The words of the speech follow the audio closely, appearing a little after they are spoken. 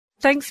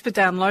Thanks for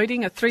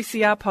downloading a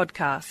 3CR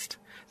podcast.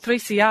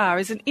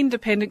 3CR is an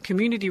independent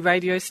community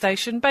radio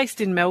station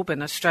based in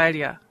Melbourne,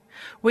 Australia.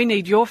 We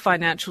need your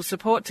financial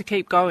support to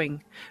keep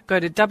going. Go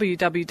to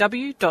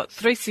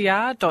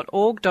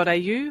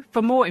www.3cr.org.au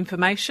for more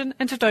information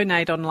and to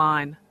donate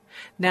online.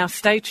 Now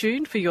stay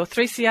tuned for your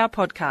 3CR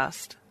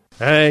podcast.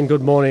 And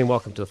good morning,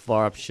 welcome to the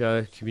Fire Up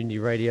Show, Community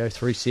Radio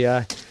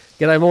 3CR.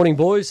 G'day morning,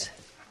 boys.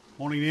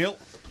 Morning, Neil.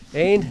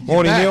 And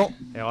morning, Neil.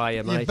 How are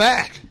you, mate? You're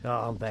back.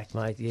 Oh, I'm back,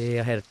 mate.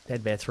 Yeah, I had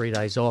about 3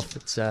 days off.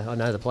 It's I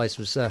know the place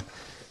was sort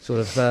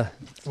of.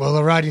 Well,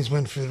 the ratings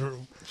went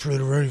through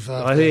the roof.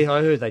 I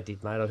heard they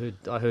did, mate.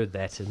 I heard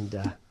that, and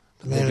I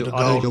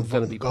heard you're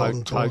going to be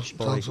poached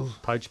by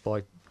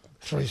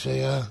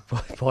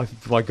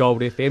 3CR by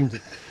Gold FM,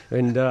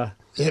 and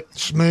yep,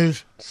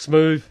 smooth,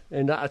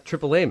 and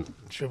Triple M.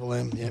 Triple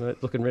M. Yeah,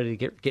 looking ready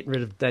to get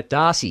rid of that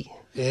Darcy.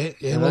 Yeah.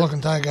 Well, I can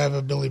take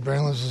over Billy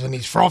Brownless and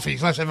his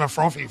frothies. Let's have a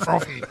frothy. Do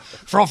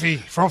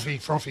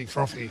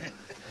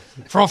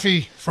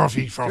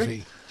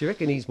you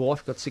reckon his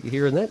wife got sick of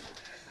hearing that?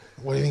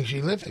 What do you think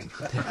she lived in?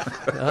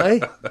 Hey?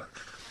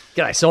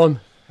 G'day, Simon.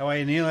 How are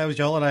you, Neil? How was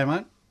your holiday,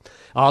 mate?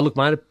 Oh, look,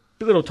 mate, a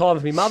little time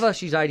for my mother.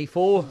 She's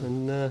 84,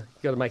 and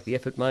got to make the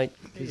effort, mate.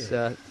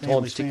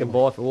 Time's ticking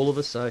by for all of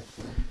us, so,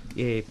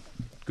 yeah,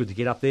 good to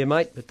get up there,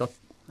 mate. But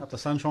up the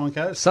Sunshine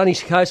Coast? Sunny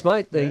Coast,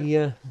 mate.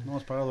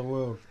 Nice part of the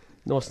world.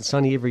 Nice and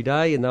sunny every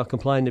day, and they were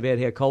complaining about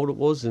how cold it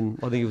was, and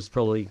I think it was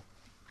probably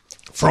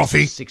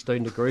frothy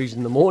 16 degrees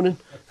in the morning.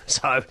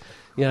 So,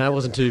 it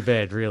wasn't too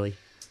bad, really.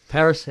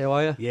 Paris, how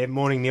are you? Yeah,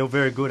 morning, Neil.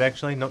 Very good,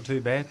 actually. Not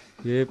too bad.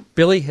 Yeah.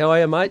 Billy, how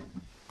are you, mate?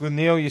 Good,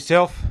 Neil.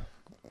 Yourself?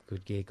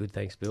 Good, yeah, good.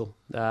 Thanks, Bill.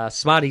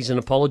 Smarty's an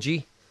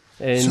apology.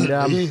 And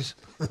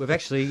we've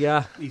actually...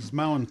 He's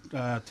mowing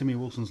Timmy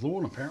Wilson's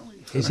lawn,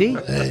 apparently. Is he?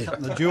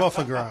 Cutting the dew off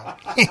a grass.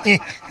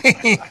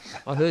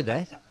 I heard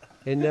that.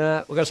 And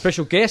we've got a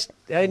special guest,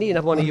 Andy,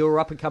 another one of your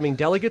up-and-coming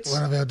delegates.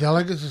 One of our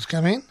delegates has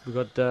come in. We've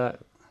had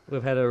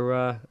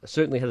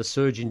certainly had a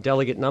surge in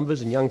delegate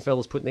numbers and young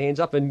fellas putting their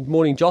hands up. And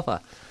morning, Joffa.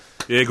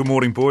 Yeah, good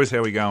morning, boys.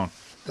 How we going?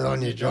 Good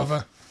on you,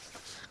 Joffa.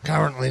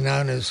 Currently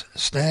known as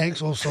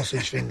Snags or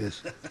Sausage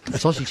Fingers.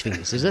 Sausage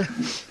Fingers, is it?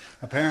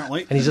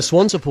 Apparently. And he's a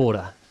Swan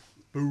supporter.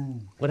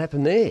 Boo. What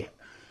happened there?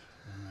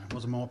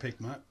 Wasn't my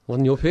pick, mate.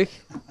 Wasn't your pick?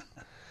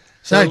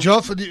 So,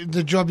 Joffa,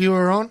 the job you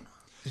were on,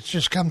 it's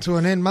just come to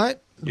an end, mate?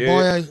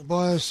 Yeah.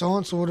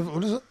 Bioscience or whatever,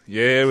 what is it?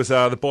 Yeah, it was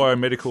the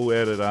biomedical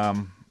out at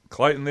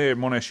Clayton there at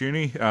Monash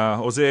Uni.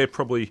 I was there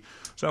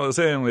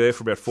only there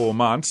for about 4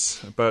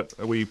 months, but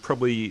we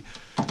probably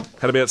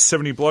had about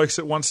 70 blokes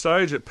at one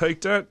stage it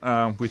peaked at,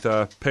 with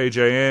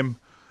PJM,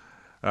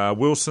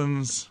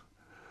 Wilson's,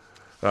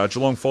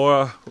 Geelong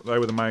Fire. They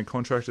were the main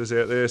contractors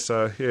out there.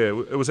 So, yeah,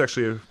 it was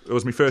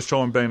my first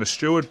time being a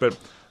steward, but it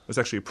was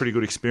actually a pretty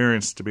good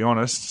experience, to be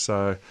honest.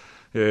 So,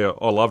 yeah,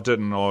 I loved it,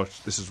 and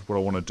this is what I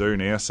want to do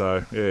now,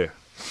 so, yeah.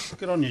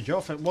 Good on you,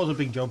 Joff. It was a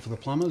big job for the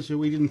plumbers.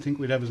 We didn't think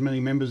we'd have as many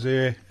members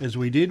there as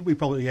we did. We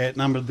probably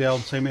outnumbered the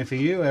old Team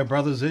FEU, our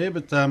brothers there,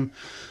 but...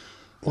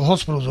 well,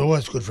 hospitals are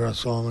always good for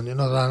us, Simon.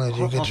 Not only do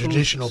you get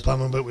traditional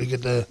plumbing, but we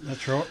get the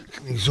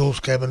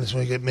exhaust cabinets,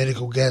 we get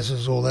medical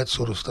gases, all that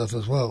sort of stuff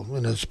as well.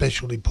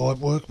 Specialty pipe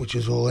work, which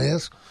is all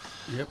ours.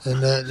 Yep.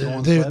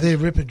 And they're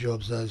ripper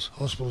jobs, those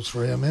hospitals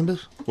for our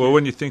members. Well,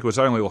 when you think it was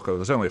only a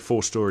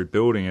 4-storey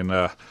building, and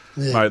mate,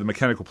 the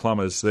mechanical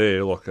plumbers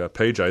there, like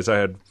PJs, they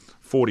had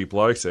 40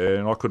 blokes there,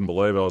 and I couldn't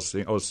believe it. I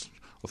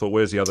thought,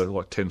 where's the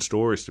other 10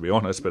 stories, to be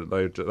honest? But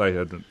they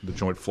had the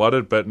joint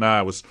flooded. But no,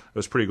 it was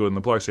pretty good, and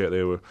the blokes out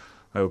there were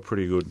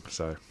pretty good.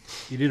 So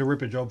you did a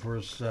ripper job for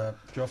us,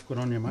 Joff. Good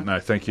on you, mate. No,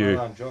 thank you.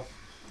 Well done, Joff.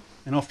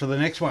 And off to the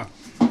next one.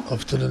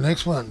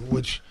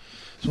 Which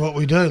is what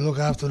we do: look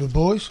after the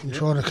boys and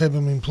try to keep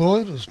them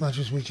employed as much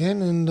as we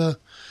can. And a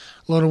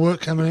lot of work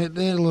coming out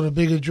there, a lot of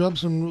bigger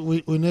jobs, and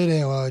we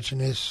need our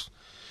H&S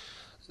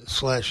 /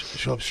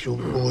 shop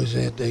steward boys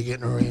out there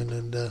getting around.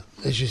 And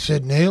as you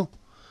said, Neil,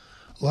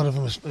 a lot of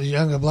them are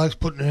younger blokes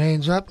putting their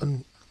hands up,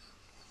 and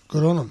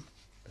good on them.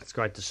 It's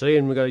great to see,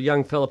 and we've got a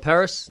young fella,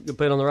 Paris. You've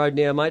been on the road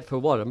now, mate, for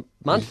what, a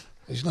month?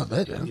 He's not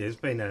that young. Yeah, it's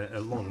been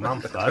a long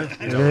month, though,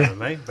 you know what I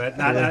mean? But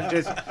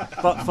just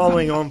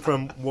following on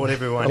from what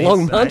everyone is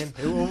long saying. Month?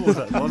 It was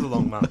a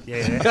long month,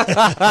 yeah.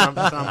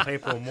 Some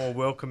people are more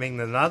welcoming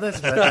than others.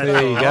 But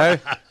there you go.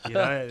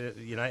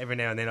 You know, every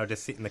now and then I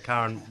just sit in the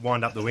car and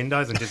wind up the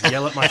windows and just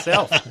yell at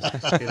myself.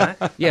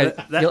 Yeah,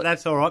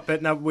 that's all right.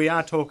 But no, we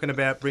are talking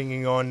about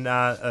bringing on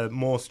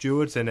more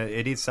stewards, and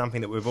it is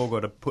something that we've all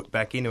got to put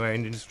back into our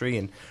industry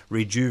and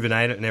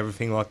rejuvenate it and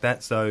everything like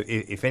that. So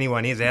if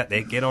anyone is out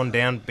there, get on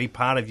down, be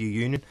part of your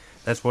union.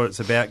 That's what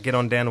it's about. Get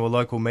on down to a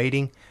local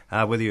meeting,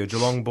 whether you're a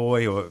Geelong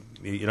boy or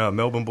a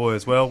Melbourne boy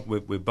as well.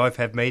 We both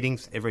have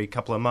meetings every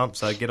couple of months,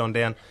 so get on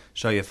down,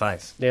 show your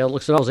face. Now,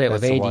 look, so I was out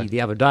with Andy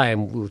the other day,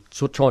 and we were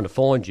sort of trying to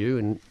find you,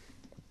 and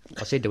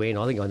I said to Andy,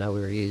 I think I know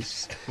where he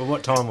is. Well,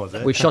 what time was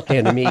it? We shot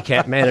down to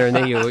Meerkat Manor, and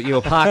there you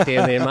were parked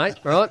down there, mate,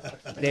 right?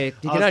 There,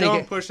 you I was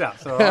doing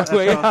push-ups, all right. That's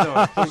Were you? what I was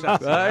doing,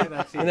 push-ups. Right?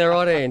 That's it. In the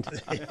right hand.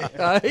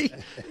 Hey?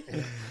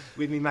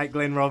 with me mate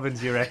Glenn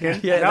Robbins, you reckon?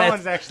 Yeah, no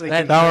one's actually.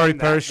 Don't worry, confirmed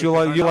that Paris, you'll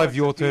because I know have it's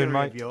your a turn, theory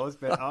mate. of yours,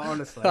 but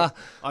honestly,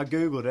 I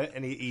googled it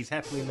and he's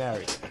happily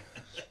married.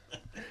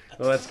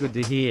 Well, that's good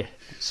to hear.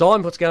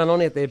 Simon, what's going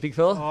on out there, big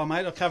fella? Oh,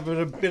 mate, I've covered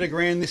a bit of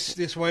ground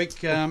this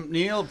week,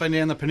 Neil. I've been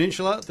down the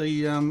peninsula,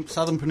 the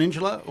southern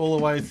peninsula, all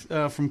the way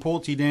from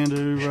Portsea down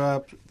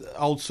to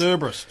Old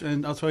Cerberus.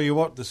 And I'll tell you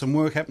what, there's some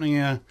work happening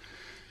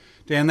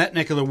down that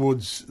neck of the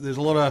woods. There's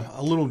a lot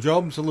of little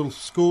jobs, little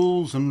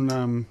schools,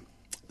 and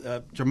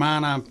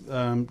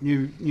Dramana,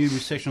 new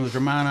section of the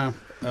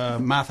Dramana,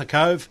 Martha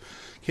Cove,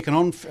 kicking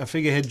on, a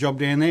figurehead job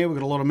down there. We've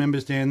got a lot of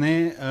members down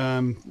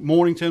there.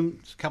 Mornington,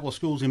 a couple of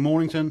schools in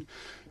Mornington,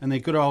 and the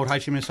good old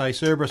HMSA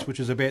Cerberus, which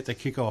is about to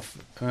kick off.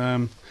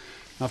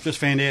 I've just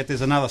found out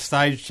there's another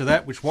stage to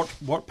that, which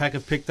Watpac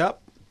have picked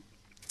up.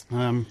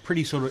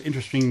 Pretty sort of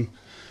interesting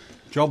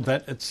job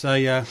that. It's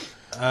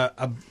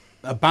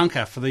a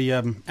bunker for the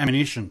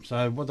ammunition.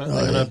 So what they're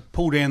going to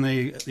pull down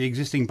the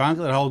existing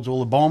bunker that holds all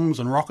the bombs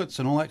and rockets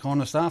and all that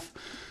kind of stuff,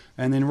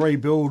 and then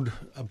rebuild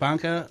a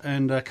bunker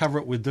and cover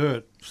it with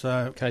dirt.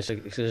 So In case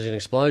there's an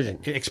explosion.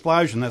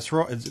 explosion, that's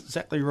right. It's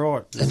exactly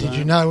right. And did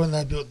you know when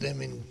they built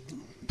them in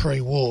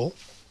pre-war,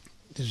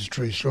 this is a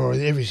true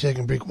story, every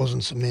second brick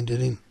wasn't cemented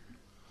in.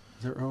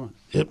 Is that right?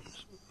 Yep.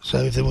 So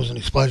if there was an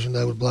explosion,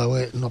 they would blow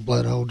out and not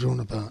blow the whole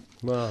joint apart.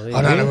 Well,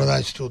 I don't know whether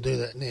they still do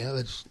that now.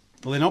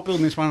 Well, they're not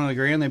building this one on the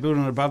ground. They're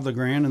building it above the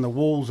ground, and the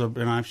walls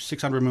are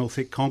 600 mil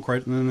thick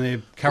concrete, and then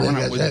they're covering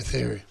There it goes with that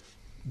theory.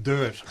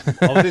 dirt.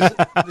 Oh,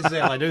 this is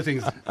how they do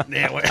things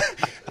now.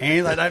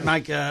 And they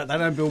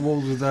don't build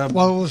walls with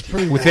Well, it was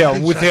pre-war.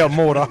 Without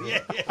mortar.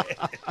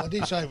 I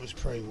did say it was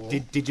pre-war.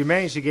 Did you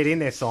manage to get in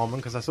there, Simon?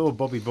 Because I saw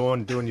Bobby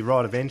Bourne doing your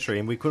right of entry,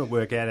 and we couldn't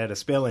work out how to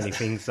spell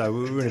anything, so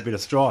we were in a bit of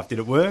strife. Did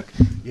it work?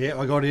 Yeah,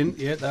 I got in.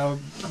 Yeah, they were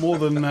more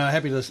than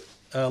happy to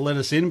let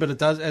us in, but it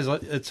does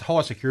it's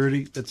high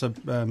security. It's a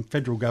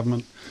federal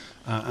government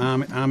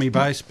army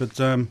base, but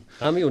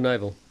Army or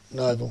naval?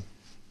 Naval.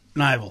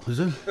 naval, is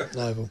it?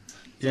 Naval.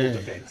 Yeah,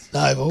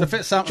 Naval.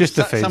 Just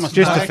defence,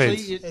 just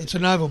defence. It's a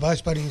naval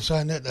base, but in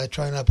saying that, they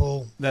train up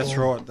all... That's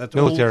all- right. That's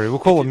Military. We'll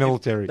call it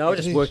military. No, we're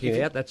just It is. working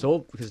it out, that's all,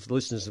 because the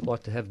listeners would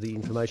like to have the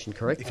information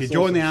correct. If you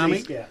join the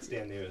army, Scouts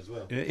down there as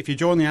well. yeah, if you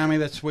join the army,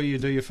 that's where you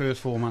do your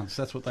first 4 months.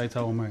 That's what they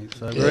told me.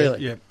 So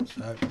Really? Yeah.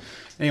 So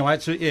anyway,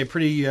 it's a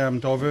pretty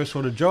diverse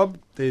sort of job.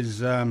 There's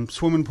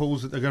swimming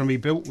pools that are going to be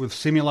built with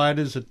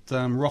simulators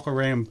that rock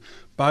around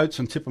boats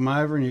and tip them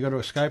over, and you've got to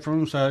escape from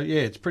them. So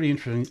yeah, it's pretty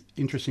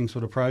interesting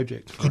sort of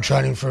project. Good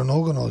training for an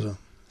organiser.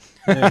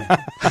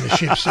 Yeah. And the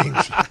ship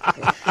sinks.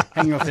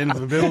 Hanging off the end of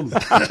the building.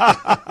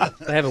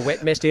 They have a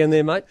wet mess down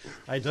there, mate?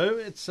 They do.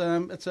 It's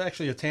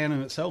actually a town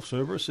in itself,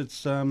 Cerberus.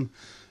 It's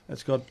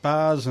got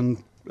bars and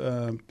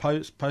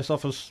post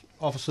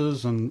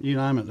offices and you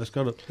name it. It's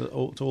got it.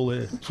 It's all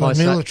there. It's a I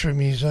say- military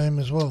museum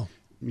as well.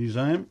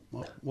 Museum.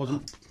 I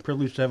wasn't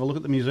privileged to have a look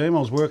at the museum. I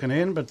was working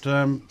in, but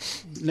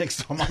next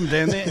time I'm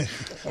down there,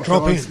 I'll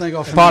Drop try and in. sneak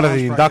off Part from of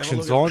the lunch break, induction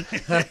have a look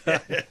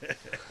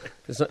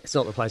sign. It's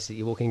not the place that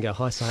you walk in and go,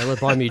 "Hi, sailor,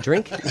 buy me a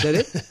drink." Is that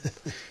it? at-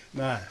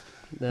 No.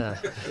 No.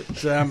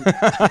 It's, no,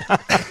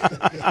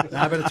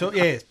 but it's all,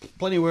 yeah,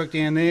 plenty of work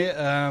down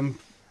there.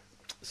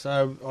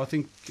 So I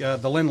think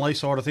the Lend-Lease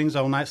side of things,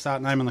 they'll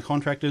start naming the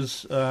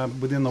contractors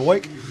within the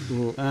week.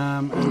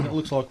 And it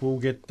looks like we'll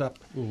get up.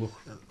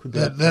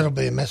 That'll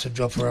be a massive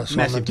job for us.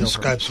 Massive On the job for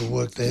scopes of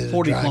work there.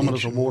 40 drainage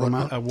kilometres of and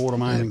whatnot. water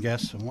main and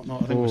gas and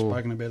whatnot. I think we've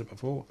spoken about it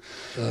before.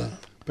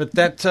 But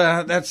that's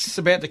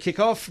about to kick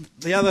off.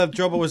 The other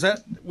job I was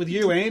at with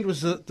you, And,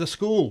 was the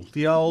school,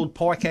 the old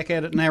Pycac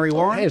out at Narry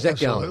Warren. How's that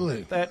going?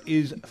 Absolutely. That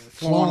is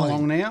flying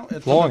along now.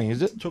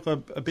 Is it? Took a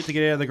bit to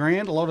get out of the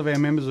ground. A lot of our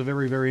members are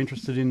very, very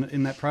interested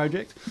in that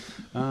project,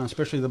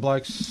 especially the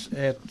blokes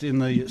out in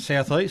the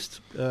southeast.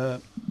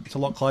 It's a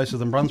lot closer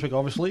than Brunswick,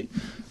 obviously,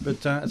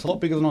 but it's a lot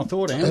bigger than I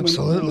thought. And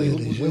Absolutely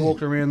when it is, we yeah.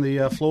 walked around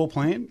the floor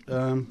plan.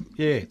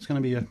 It's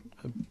going to be a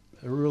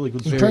really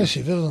good series.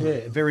 Impressive, isn't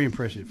it? Yeah, very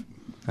impressive.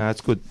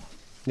 That's good.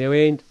 Now,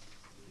 and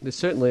there's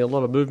certainly a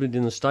lot of movement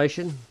in the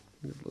station.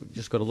 You've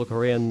just got to look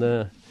around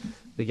the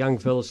young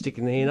fellas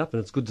sticking their hand up, and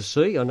it's good to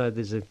see. I know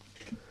there's a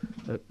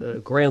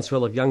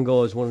groundswell of young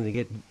guys wanting to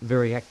get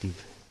very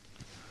active.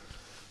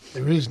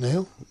 There is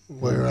now.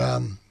 We're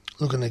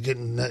looking at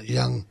getting that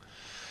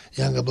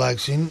younger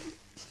blokes in,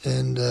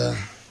 and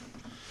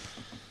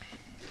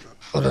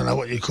I don't know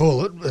what you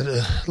call it, but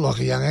like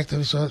a young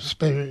activist, so it's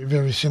very,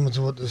 very similar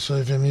to what the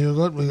CFMU have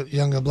got. We've got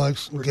younger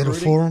blokes, get a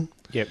forum,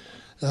 Yep.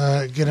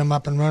 get them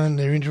up and running,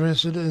 they're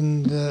interested,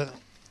 and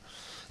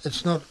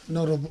it's not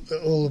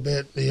all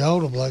about the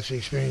older blokes, the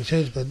experienced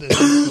heads, but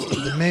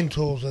the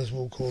mentors, as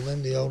we'll call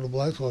them, the older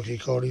blokes, like your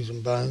Cotties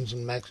and Bones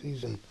and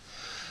Maxis, and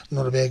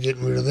not about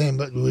getting rid of them,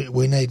 but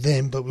we need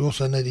them, but we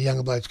also need the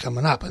younger blokes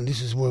coming up, and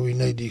this is where we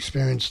need the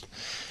experienced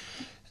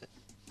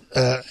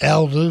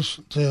elders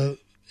to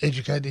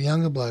educate the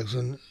younger blokes.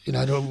 And,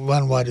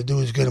 one way to do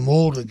is get them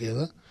all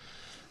together.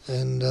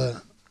 And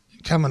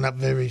coming up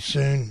very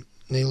soon,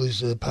 Neil, is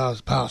the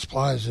past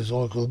players, as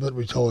I call it, but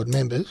retired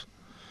members.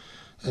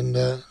 And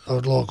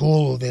I'd like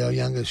all of our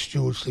younger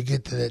stewards to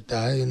get to that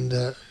day and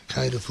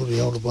cater for the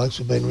older blokes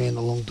who've been around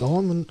a long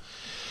time and,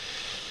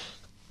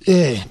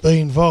 yeah, be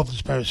involved,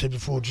 as Barry said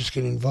before, just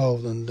get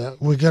involved. And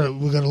we've got a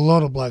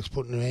lot of blokes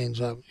putting their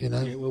hands up, you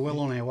know. Yeah, we're well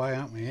on our way,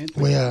 aren't we, Ed?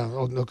 We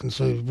are. I can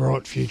see a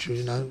bright future,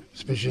 you know,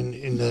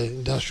 especially in the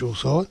industrial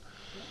side.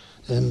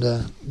 And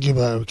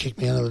Gibbo kicked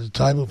me under the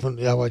table from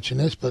the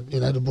OHS, but, you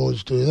know, the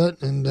boys do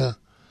that. And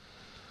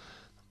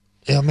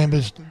our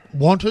members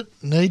want it,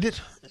 need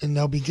it, and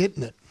they'll be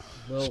getting it,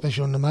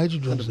 especially on the major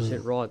jobs.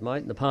 100% right, mate.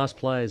 And the past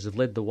players have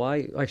led the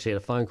way. I actually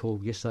had a phone call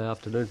yesterday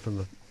afternoon from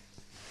a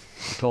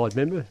retired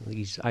member. I think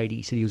he's 80.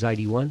 He said he was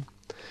 81.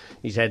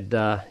 He said,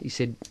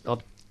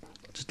 "I'll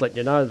just let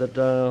you know that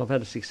I've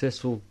had a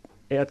successful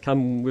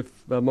outcome with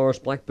Morris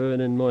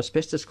Blackburn and my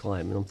asbestos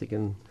claim." And I'm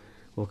thinking,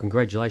 well,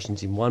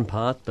 congratulations in one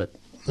part, but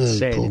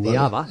sad in the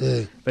other.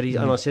 Yeah. But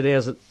and I said,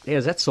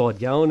 how's that side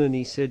going? And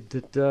he said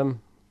that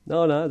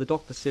no, the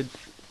doctor said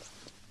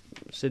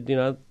you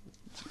know,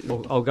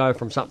 well, I'll go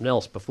from something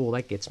else before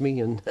that gets me.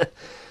 And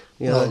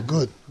you know, oh,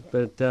 good.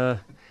 But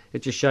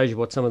it just shows you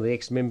what some of the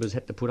ex-members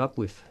had to put up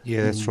with.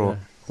 Yeah, that's right.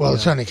 Well,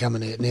 it's only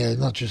coming out now,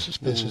 not just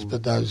asbestos,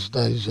 but those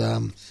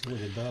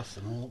Silica dust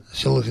and all.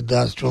 Silica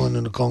dust, drilling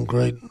in the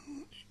concrete,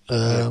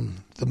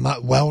 the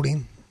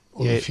welding,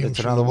 or the fumes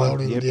from the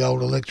welding, the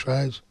old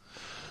electrodes.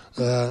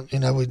 You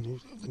know,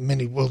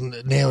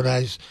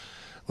 nowadays,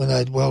 when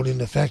they weld in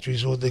the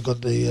factories, or they've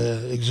got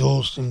the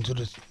exhaust into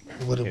the,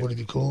 what do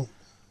you call it?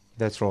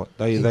 That's right.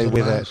 They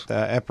wear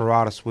that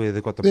apparatus where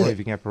they've got the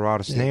breathing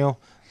apparatus now.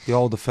 The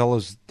older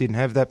fellas didn't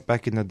have that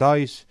back in the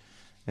days,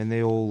 and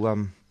they all...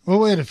 well,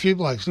 we had a few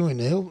blokes doing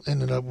Neil,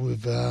 ended up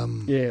with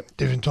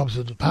different types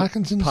of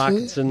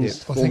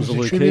Parkinson's, forms of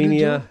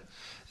leukemia,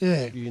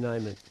 you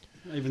name it.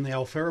 Even the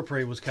old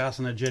ferroprene was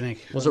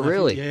carcinogenic. Was it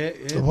really? Yeah.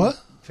 The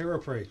what?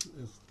 Ferroprene.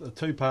 It's the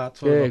 2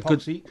 parts of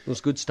epoxy. It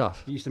was good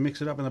stuff. You used to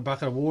mix it up in a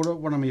bucket of water.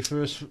 One of my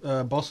first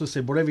bosses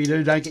said, whatever you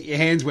do, don't get your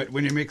hands wet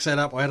when you mix that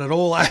up. I had it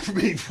all over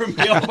me from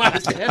the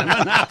elbows down to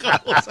my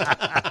knuckles.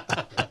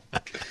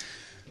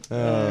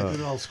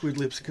 Good old squid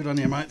lips. Good on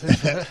you, mate. Thanks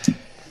for that.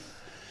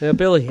 Now,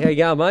 Billy, how you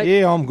going, mate?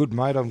 Yeah, I'm good,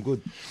 mate. I'm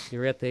good.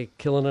 You're out there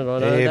killing it, I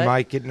know. Yeah, that.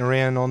 mate, getting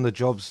around on the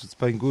jobs. It's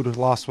been good.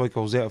 Last week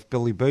I was out with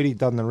Billy Beattie,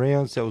 done the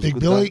rounds. That was Big a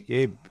good Billy? day.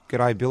 Yeah,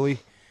 g'day, Billy.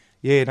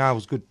 Yeah, no, it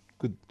was good.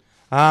 Good.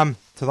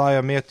 Today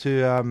I'm out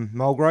to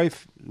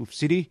Mulgrave with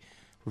City,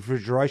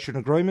 refrigeration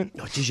agreement.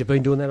 Oh, geez, you've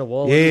been doing that a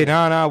while. Yeah,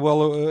 no.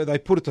 Well, they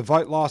put it to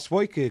vote last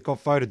week. It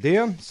got voted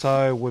down.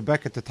 So we're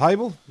back at the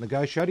table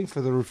negotiating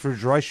for the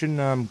refrigeration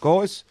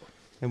guys,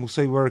 and we'll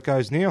see where it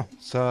goes now.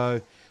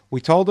 So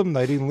we told them,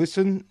 they didn't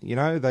listen. You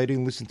know, they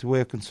didn't listen to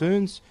our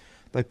concerns.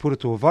 They put it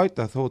to a vote.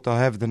 They thought they'll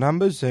have the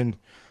numbers, and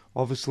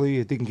obviously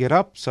it didn't get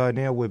up. So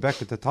now we're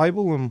back at the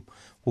table, and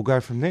we'll go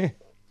from there.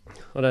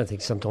 I don't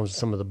think sometimes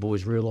some of the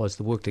boys realise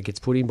the work that gets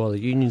put in by the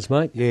unions,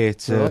 mate. Yeah,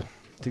 it's right.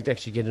 To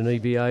actually get an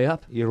EBA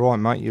up. You're right,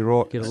 mate. You're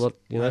right. Get a lot.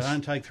 You know, they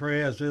don't take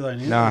 3 hours, do they?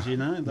 Now, nah. As you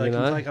know, they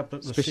can take up to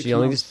especially 6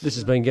 months. This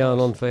has been going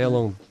on for how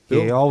long,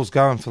 Bill? Yeah, I was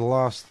going for the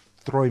last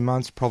 3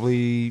 months,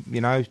 probably,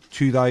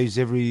 2 days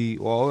every...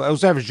 Well, I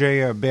was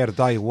averaging about a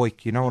day a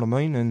week, you know what I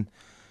mean? And,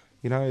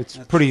 it's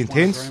That's pretty just one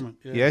intense. agreement,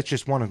 Yeah, it's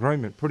just one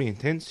agreement. Pretty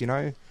intense,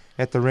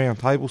 at the round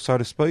table, so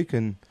to speak.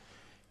 And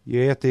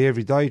you're out there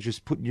every day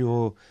just putting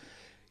your,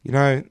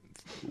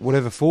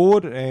 whatever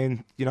forward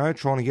and,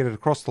 trying to get it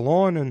across the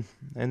line.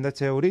 And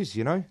that's how it is,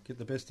 Get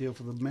the best deal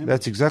for the members.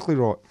 That's exactly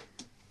right.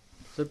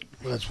 So,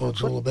 well, that's what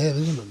it's all about,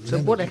 isn't it? So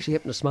what actually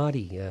happened to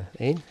Smarty,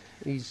 Anne?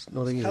 He's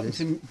not here.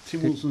 Cutting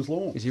Tim Wilson's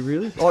lawn. Is he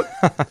really?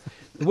 The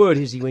word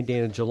is he went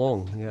down to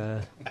Geelong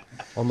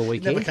on the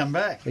weekend. Never come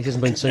back. He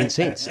hasn't been seen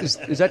since.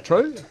 Is that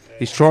true?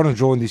 He's trying to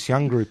join this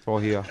young group, I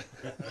hear.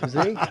 Is he?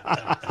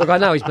 Look, I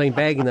know he's been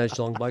bagging those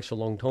Geelong blokes for a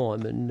long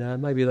time,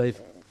 and maybe they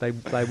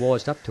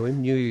wised up to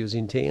him, knew he was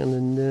in town,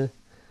 and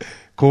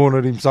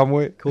cornered him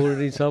somewhere.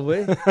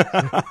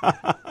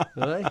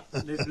 Right?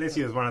 Unless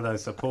he was one of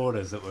those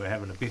supporters that were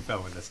having a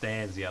biffo in the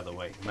stands the other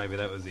week. Maybe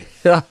that was it.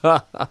 They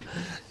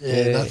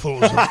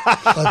thought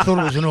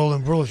it was an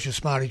all-in-brawl. It's just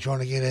Smarty trying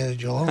to get out of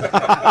Geelong.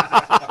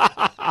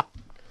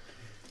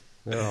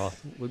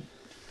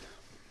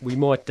 We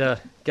might go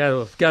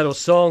to a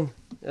song,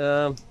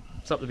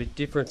 something a bit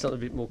different, something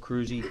a bit more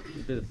cruisy,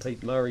 a bit of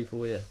Pete Murray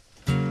for you.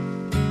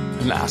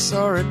 And I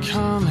saw it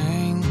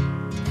coming,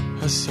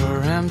 I saw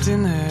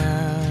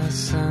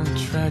emptiness and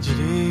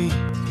tragedy,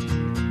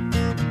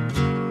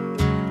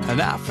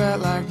 and I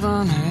felt like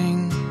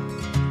running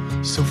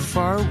so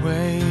far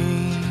away,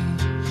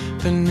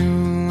 but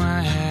knew I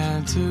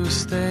had to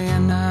stay.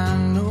 And I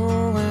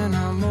know when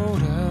I'm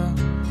older,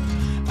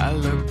 I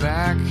look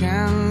back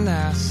and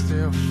I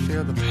still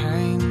feel the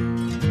pain.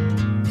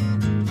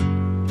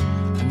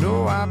 I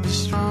know I'll be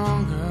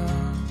stronger,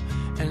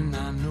 and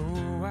I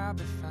know I'll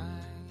be fine.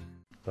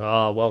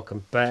 Oh,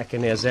 welcome back.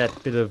 And how's that?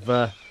 Bit of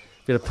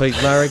Pete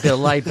Murray, bit of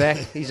laid back.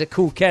 He's a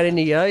cool cat, isn't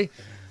he, eh?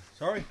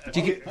 Sorry? Do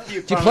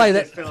you play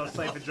that? Fell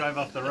asleep and drove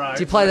off the road.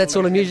 Do you play that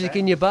sort of music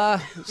in your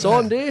bar,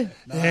 Simon? Do you?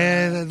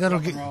 Yeah, that'll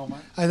get roll, mate.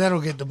 hey,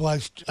 that'll get the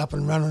blokes up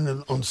and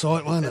running on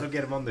site, won't That'll it?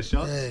 get them on the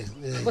shot.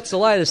 Yeah. What's the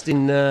latest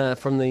in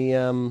from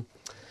the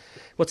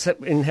what's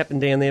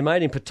happened down there,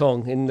 mate, in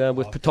Patong,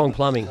 with Patong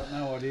Plumbing? Got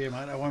no idea,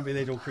 mate. I won't be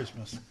there till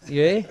Christmas.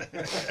 Yeah.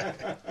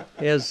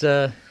 How's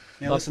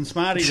Now, listen,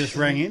 Smarty just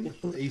rang in.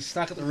 He's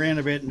stuck at the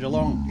roundabout in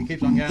Geelong. He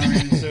keeps on going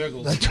around in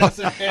circles.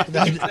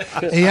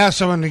 He asked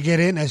someone to get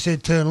in. They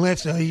said turn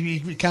left, so he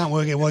can't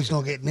work out why he's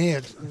not getting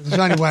there. There's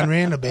only one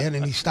roundabout,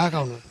 and he's stuck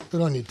on it. Good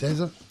on you,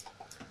 Tezza.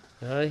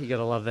 Oh, you got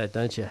to love that,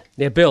 don't you?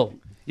 Now, Bill,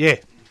 Yeah.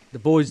 the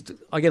boys,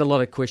 I get a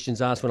lot of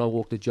questions asked when I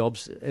walk to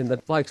jobs, and the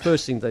blokes,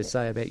 first thing they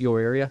say about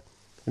your area,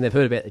 and they've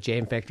heard about the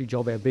jam factory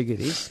job, how big it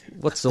is.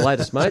 What's the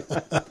latest, mate?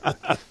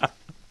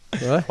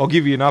 Right? I'll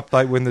give you an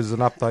update when there's an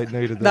update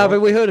needed. No, all right?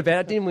 but we heard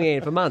about it, didn't we,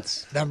 Ian, for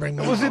months? Don't bring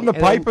me It was up. in the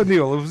And paper,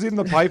 Neil. It was in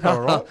the paper,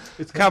 all right?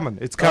 It's coming.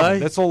 It's coming. Aye.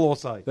 That's all I'll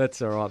say.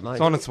 That's all right, mate.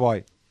 It's on its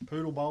way.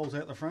 Poodle bowls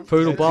out the front.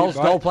 Poodle That's bowls, it,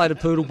 mate. gold-plated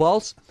poodle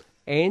bowls,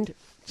 and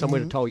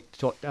somewhere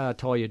to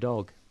tie your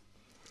dog.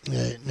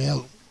 Yeah,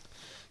 now,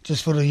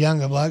 just for the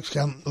younger blokes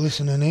come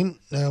listening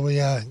in,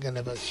 we are going to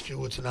have a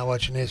stewards and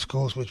OH&S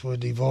course, which we're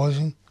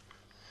devising,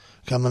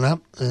 coming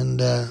up,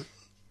 and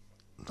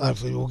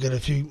hopefully we'll get a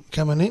few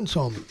coming in,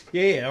 Simon.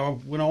 Yeah,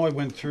 when I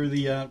went through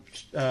the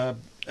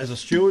as a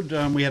steward,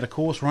 we had a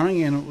course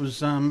running, and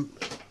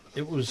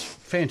it was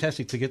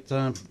fantastic to get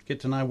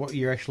to know what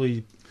you're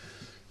actually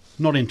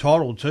not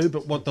entitled to,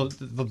 but what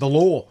the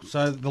law.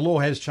 So the law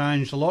has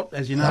changed a lot,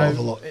 as you know, Hell of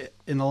a lot.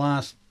 in the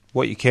last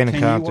What you can and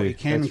 10 can't years, what do. you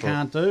can and That's right.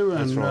 can't do,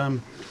 That's and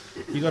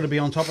right. you got to be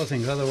on top of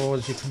things.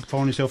 Otherwise, you can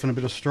find yourself in a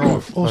bit of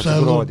strife. That's a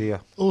good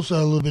idea. Also,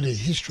 a little bit of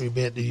history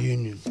about the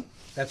union.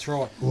 That's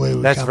right. Where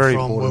we That's come very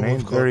from, important, where man.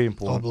 we've got, Very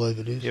important. I believe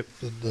it is. Yep.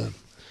 But,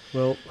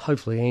 Well,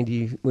 hopefully,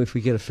 Andy, if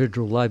we get a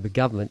federal Labor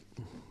government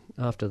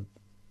after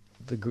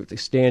the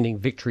standing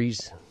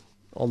victories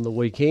on the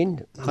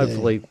weekend,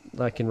 hopefully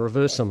they can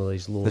reverse some of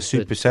these laws. The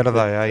Super that- Saturday,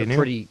 that eh, are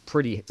Neil?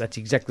 pretty. That's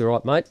exactly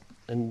right, mate.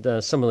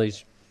 And some of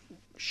these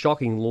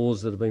shocking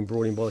laws that have been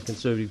brought in by the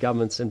Conservative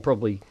governments, and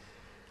probably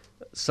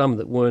some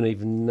that weren't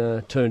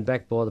even turned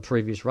back by the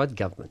previous Rudd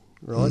government,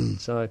 right?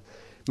 So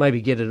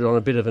maybe get it on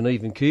a bit of an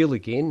even keel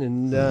again.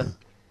 And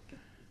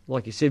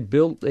like you said,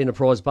 Bill,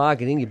 enterprise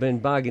bargaining. You've been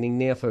bargaining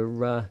now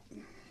for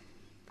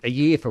a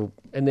year,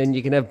 and then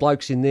you can have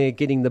blokes in there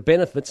getting the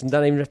benefits and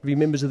don't even have to be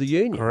members of the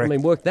union. Correct. I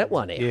mean, work that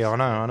one out. Yeah,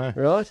 I know.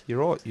 Right? You're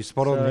right. You're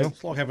spot on, So- Neil.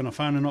 It's like having a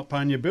phone and not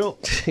paying your bill.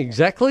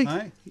 Exactly.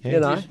 Eh? You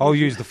know. I'll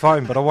use the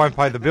phone, but I won't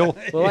pay the bill.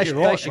 Well, they You're should,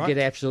 right, they should mate. get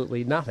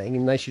absolutely nothing,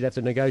 and they should have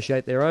to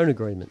negotiate their own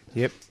agreement.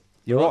 Yep.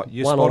 You're Right. right.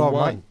 You're One spot on on,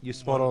 one. mate. You're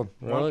spot on.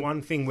 Right.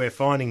 One thing we're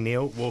finding,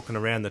 Neil, walking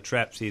around the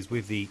traps is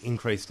with the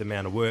increased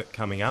amount of work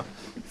coming up,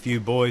 a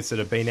few boys that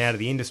have been out of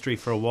the industry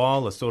for a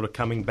while are sort of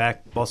coming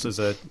back. Bosses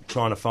are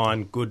trying to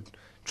find good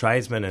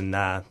tradesmen, and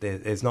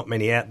there's not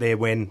many out there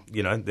when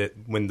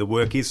when the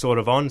work is sort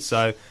of on.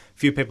 So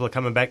few people are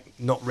coming back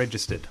not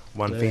registered.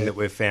 One thing that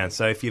we've found.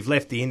 So if you've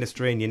left the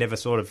industry and you never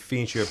sort of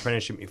finished your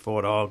apprenticeship, you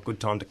thought, good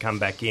time to come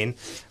back in.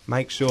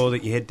 Make sure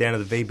that you head down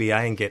to the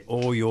VBA and get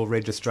all your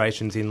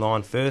registrations in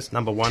line first.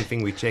 Number one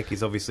thing we check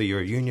is obviously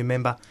you're a union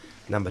member.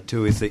 Number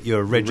two is that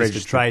you're a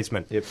registered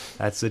tradesman. Yep.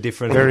 That's the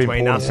difference Very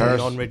between us important, and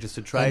Harris.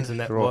 non-registered trades. And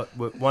that Right.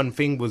 one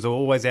thing was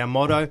always our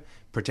motto: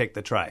 protect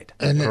the trade.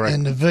 And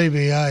Correct. the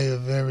VBA are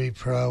very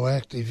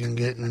proactive in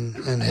getting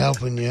and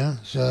helping you,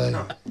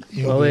 so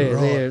you'll Well, be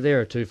they're, right.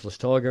 they're a toothless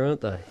tiger,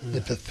 aren't they?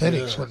 They're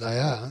pathetic's what they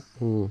are.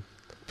 Hmm.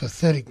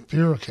 Pathetic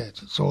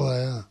bureaucrats, that's all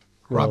they are.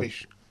 Well-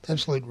 Rubbish.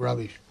 Absolute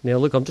rubbish. Now,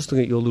 look, I'm just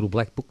looking at your little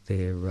black book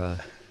there,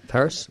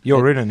 Paris.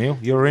 You're in it, Neil.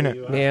 You're in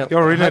it. Now,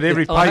 You're in I it hope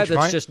every that- I hope page,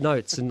 that's mate. just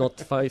notes and not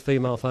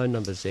female phone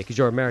numbers there, because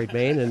you're a married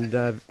man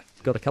and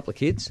got a couple of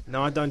kids.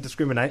 No, I don't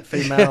discriminate,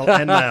 female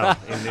and male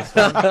in this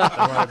one. Don't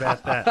worry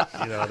about that.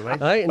 You know what I mean?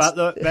 Hey, But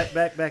look,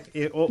 back.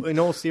 In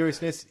all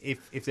seriousness,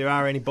 if there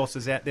are any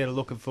bosses out there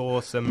looking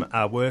for some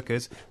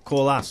workers,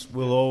 call us.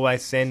 We'll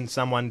always send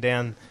someone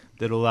down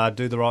that'll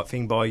do the right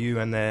thing by you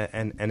and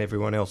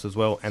everyone else as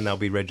well, and they'll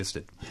be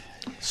registered.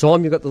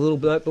 Simon, you've got the little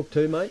notebook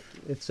too, mate.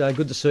 It's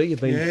good to see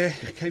you've been Yeah,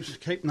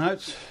 keep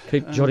notes.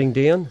 keep jotting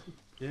down.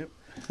 Yep.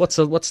 What's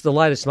the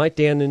latest, mate?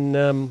 Down in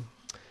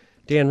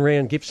down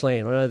around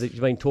Gippsland. I know that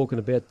you've been talking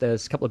about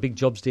there's a couple of big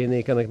jobs down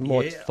there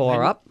might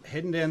fire up.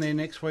 Heading down there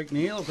next week,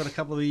 Neil. I've got a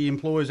couple of the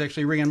employers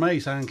actually ringing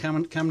me saying,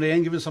 come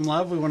down, give us some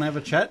love. We want to have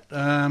a chat.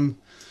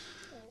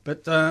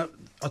 But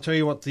I'll tell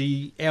you what,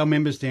 our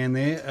members down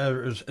there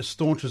are as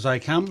staunch as they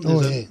come.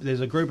 There's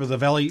a group of the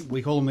Valley,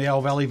 we call them the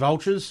Old Valley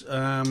Vultures.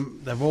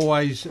 They've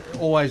always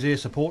there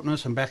supporting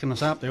us and backing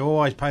us up. They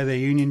always pay their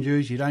union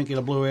dues. You don't get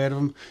a blue out of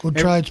them. Good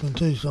tradesmen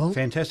too, son.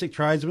 Fantastic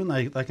tradesmen.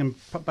 They can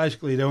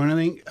basically do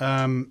anything.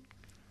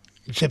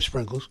 Except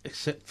sprinkles.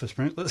 Except for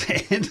sprinklers.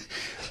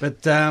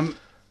 But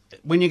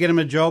when you get them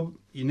a job,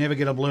 you never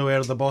get a blue out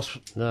of the boss.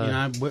 No. You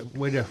know,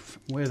 where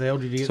the hell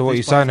did you get So what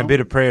this you're bloke saying, a from? bit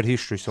of proud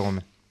history,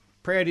 Simon.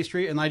 Proud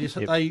history, and they just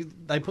Yep.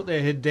 they put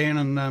their head down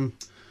and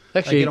they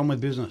Actually, get on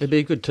with business. it'd be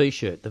a good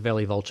T-shirt, the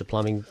Valley Vulture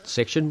Plumbing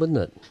section, wouldn't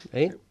it?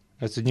 Eh?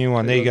 That's a new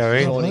one. There you go,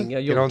 Ian. Morning,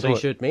 you're a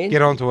T-shirt man.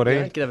 Get onto it, You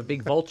Ian. know, could have a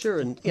big vulture,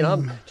 and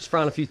I'm just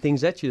throwing a few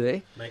things at you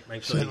there. Make sure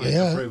you Certainly, get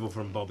yeah. approval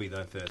from Bobby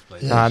though first,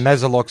 please. Yeah.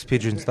 Nazza likes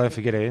pigeons. Don't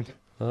forget, Ian.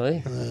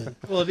 Aye.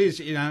 Well, it is.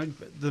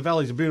 The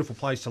valley's a beautiful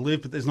place to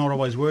live, but there's not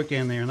always work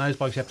down there, and those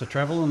blokes have to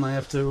travel, and they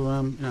have to.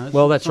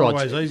 Well, that's it's not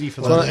right. always easy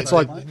for Well, them. it's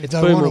like If it's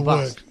they boom want or to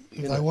bust. work,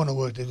 if they want to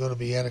work, they've got to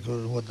be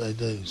adequate at what they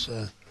do.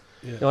 So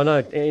I know,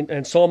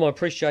 and Simon, I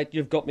appreciate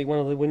you've got me one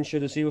of the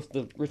windshitters here with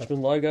the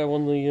Richmond logo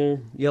on the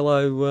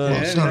yellow. well,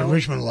 it's not a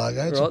Richmond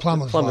logo; it's a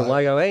Plumber's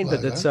logo, Ian,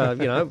 but it's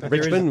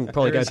Richmond. We'll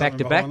probably there go is back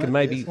to something back, behind and it,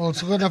 maybe yes. Well,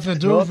 it's got nothing to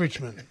do with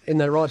Richmond. in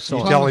the right You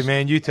side. tell him,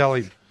 man. You tell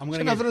him. I'm It's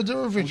going got to nothing get. to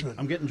do with Richmond.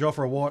 I'm getting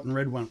Joffre a white and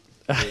red one.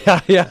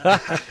 Yeah.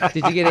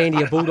 Did you get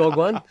Andy a bulldog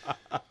one?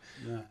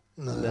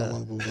 No, I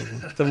want a bulldog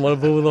one. Didn't want a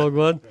bulldog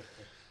one.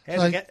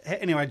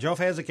 Anyway, Joff,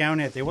 how's it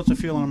going out there? What's the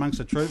feeling amongst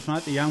the troops,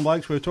 mate? The young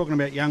blokes. We were talking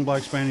about young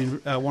blokes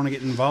being want to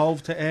get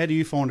involved. How do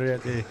you find it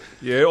out there?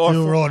 Yeah,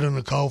 You're right in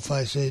the cold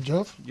face there,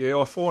 Joff. Yeah,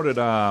 I find it.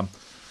 I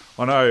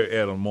know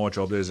out on my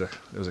job there's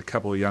a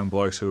couple of young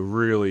blokes who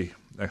really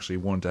actually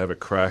wanted to have a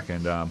crack,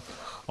 and I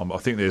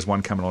think there's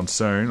one coming on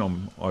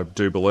soon. I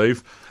do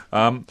believe.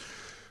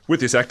 With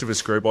this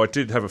activist group, I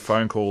did have a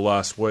phone call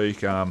last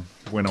week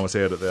when I was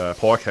out at the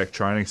Pike Hack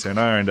Training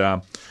Centre,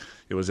 and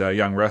it was our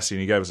young Rusty, and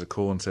he gave us a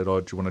call and said,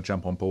 "Oh, do you want to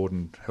jump on board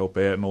and help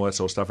out and all that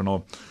sort of stuff?" And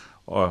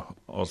I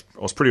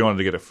was pretty honoured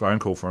to get a phone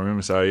call from him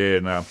and say, "Yeah,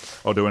 no,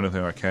 I'll do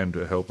anything I can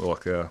to help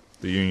the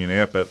union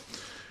out."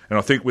 And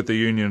I think with the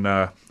union,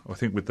 I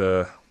think with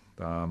the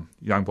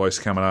young blokes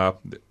coming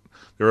up,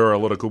 there are a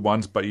lot of good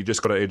ones, but you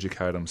just got to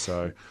educate them.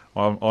 So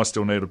I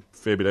still need a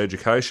fair bit of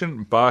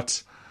education,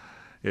 but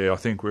yeah, I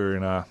think we're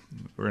in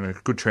a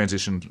good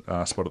transition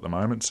spot at the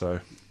moment. So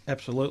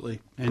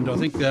Absolutely, and I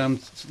think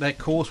that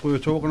course we were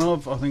talking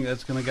of, I think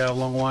that's going to go a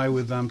long way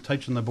with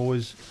teaching the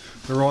boys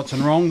the rights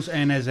and wrongs,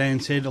 and as Anne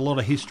said, a lot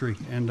of history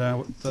and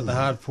the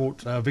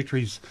hard-fought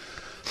victories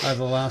over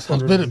the last.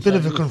 Well, it's a bit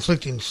of a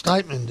conflicting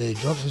statement there,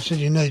 Joff. You said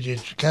you need to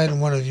educate,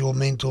 and one of your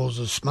mentors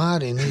is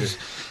smart in his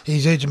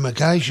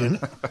education.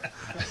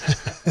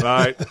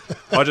 Mate,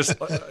 I just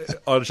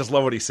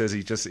love what he says.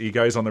 He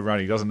goes on the run.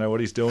 He doesn't know what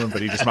he's doing, but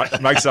he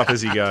just makes up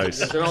as he goes.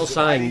 There's an old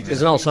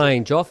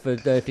saying, Joff,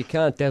 that if you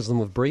can't dazzle them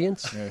with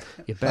brilliance,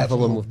 you baffle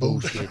them with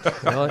bullshit.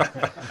 Right?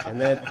 And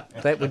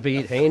that would be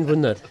at hand,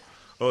 wouldn't it?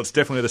 Well, it's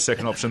definitely the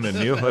second option then,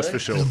 Neil. That's for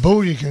sure. The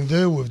bull you can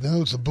deal with,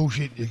 no, it's the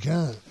bullshit you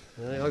can't.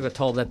 I got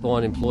told that by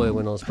an employer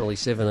when I was probably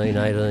 17,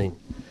 18.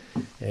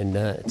 And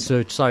it's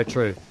so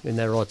true. Isn't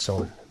that right,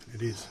 Simon?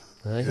 It is.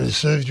 Eh? It has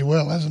served you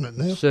well, hasn't it,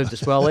 Neil? Served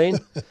us well, Ian.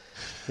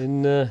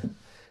 And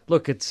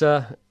look, it's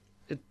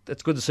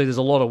good to see there's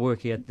a lot of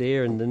work out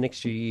there, and the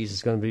next few years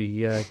is going to be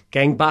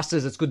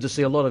gangbusters. It's good to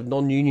see a lot of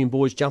non-union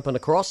boys jumping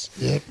across,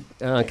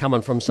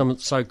 coming from some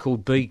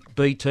so-called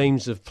B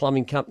teams of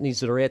plumbing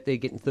companies that are out there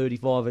getting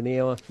 35 an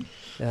hour.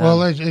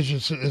 Well, as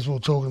we were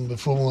talking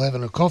before, we were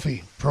having a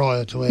coffee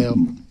prior to our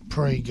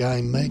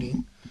pre-game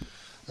meeting.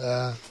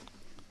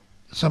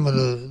 Some of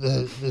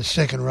the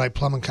second-rate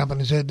plumbing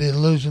companies out there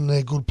losing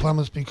their good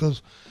plumbers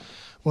because,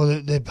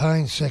 well, they're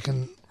paying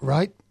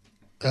second-rate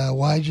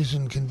wages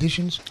and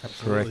conditions.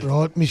 Correct.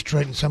 Right,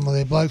 mistreating some of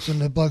their blokes, and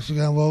their blokes are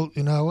going, well,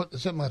 you know what,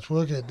 there's that much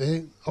work out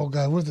there, I'll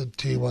go with the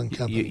Tier 1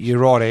 company. You're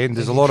right, Ian.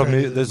 There's a lot of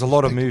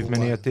respectable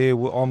movement way. out there.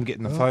 I'm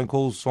getting the phone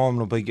calls. Simon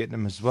will be getting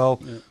them as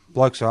well. Yeah.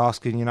 Blokes are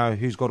asking,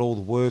 who's got all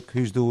the work,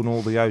 who's doing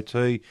all the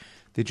OT.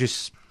 They're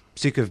just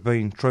sick of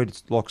being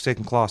treated like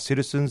second-class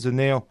citizens, and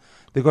now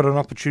they've got an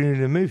opportunity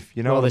to move.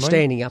 You know, well, what they're I mean?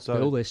 standing up, So-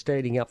 Bill. They're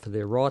standing up for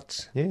their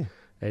rights. Yeah.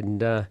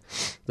 And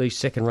these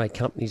second-rate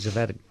companies have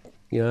had,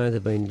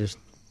 they've been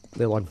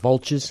they're like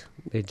vultures.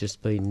 They've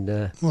just been.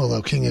 Well, they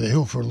were king of the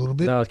hill for a little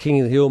bit. They were king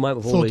of the hill, mate,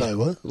 with all Thought these they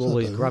were. Thought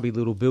these they were. grubby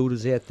little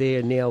builders out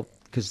there now.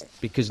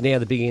 Because now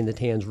the big end of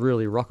town's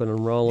really rocking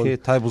and rolling. Yeah,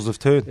 tables have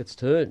turned. It's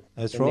turned.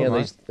 That's and right, now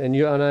mate.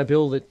 I know,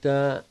 Bill,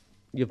 that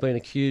you've been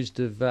accused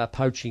of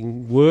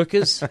poaching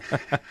workers. Eh?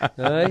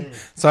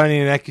 It's only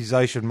an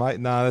accusation, mate.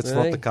 No, that's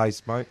not Hey. the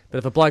case, mate. But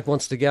if a bloke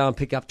wants to go and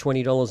pick up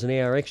 $20 an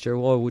hour extra,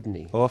 why wouldn't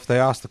he? Well, if they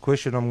ask the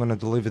question, I'm going to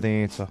deliver the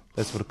answer.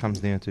 That's what it comes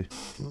down to.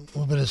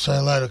 We better say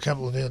hello to a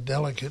couple of our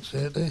delegates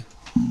out there.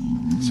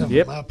 Some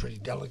Yep. of them are pretty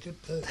delicate.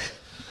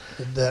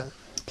 But,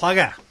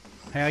 Plugger,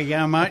 how you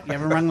going, mate? You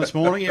haven't rung this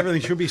morning.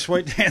 Everything should be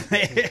sweet down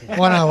there.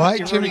 108,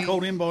 You've already Timmy,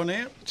 called in by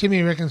now.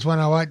 Timmy reckons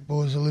 108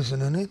 boys are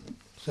listening in.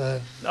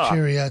 So,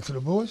 cheerio to the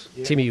boys.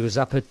 Timmy was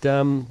up at,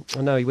 I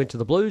know he went to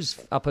the Blues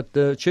up at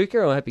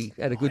Chuka. I hope he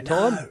had a good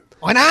time.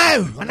 I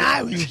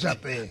know he was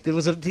up there.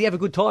 Did he have a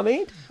good time,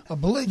 Ant? I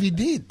believe he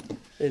did.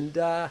 And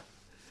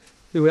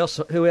who else,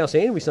 Ant? Are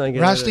we saying?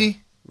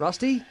 Rusty,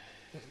 Rusty?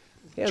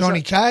 How's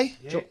Johnny that? K.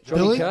 Johnny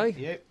Billy? K.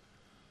 Yep.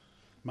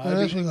 What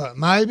else Maybe. we got?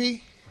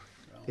 Maybe.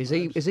 Is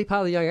he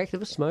part of the Young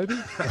Activists, Moby?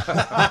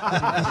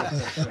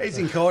 He's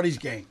in Cody's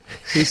gang.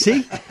 Is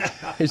he?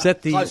 Is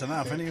that the... Close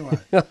enough, anyway.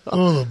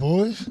 All the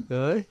boys.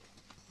 No?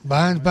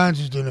 Barnes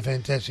is doing a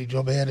fantastic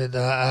job out at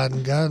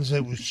Arden Gardens.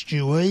 That was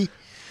Stewie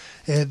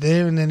out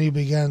there, and then he'll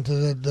be going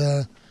to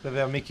that. What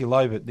about Mickey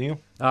Lobert, Neil?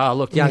 Oh,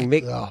 look, young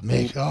Mick.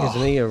 Mick.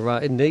 Isn't he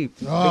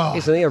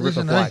isn't he a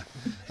ripper bloke?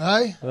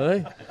 Hey?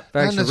 Eh?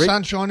 And the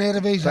sunshine out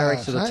of his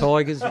Barracks eyes. to the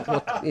Tigers.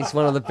 He's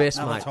one of the best,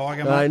 Another mate.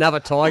 Tiger, mate. Another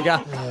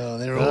Tiger. Oh,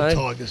 they're all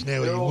Tigers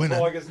now. They're You all win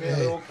Tigers now. it.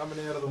 They're all coming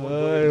out of the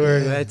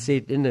woodwork. That's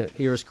it, isn't it?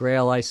 Hear us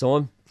growl,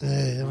 Simon?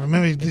 Yeah, I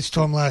remember this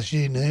time last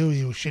year, Neil,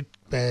 you were shit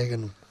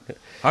bagging.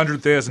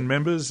 100,000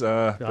 members,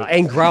 but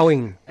And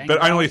growing.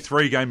 only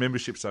 3-game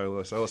memberships,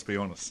 so let's be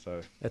honest.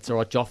 So. That's all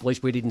right, Joff. At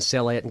least we didn't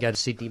sell out and go to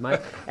Sydney, mate.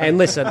 And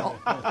listen,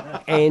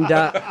 and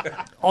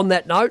on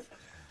that note,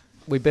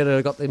 we better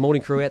have got the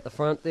morning crew out the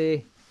front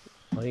there.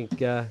 I think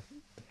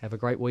have a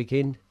great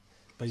weekend.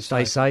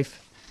 Stay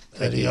safe.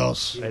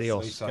 Adios.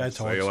 Adios. Go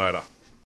See you later.